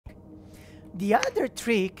The other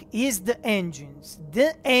trick is the engines.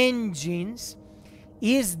 The engines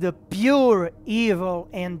is the pure evil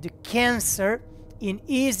and the cancer in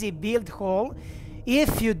easy build hole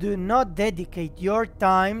if you do not dedicate your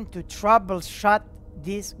time to troubleshoot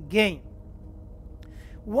this game.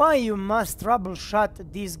 Why you must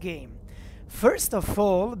troubleshoot this game? First of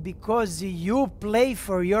all, because you play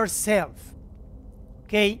for yourself.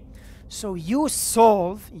 Okay? So you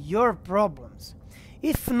solve your problems.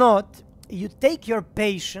 If not, you take your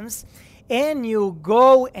patience and you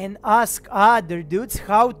go and ask other dudes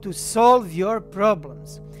how to solve your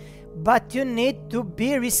problems. But you need to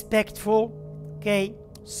be respectful. Okay?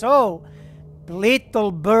 So,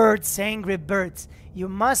 little birds, angry birds, you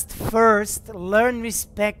must first learn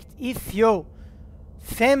respect. If your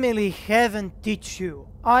family haven't teach you,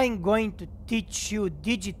 I'm going to teach you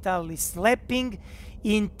digitally slapping,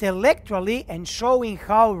 intellectually, and showing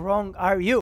how wrong are you.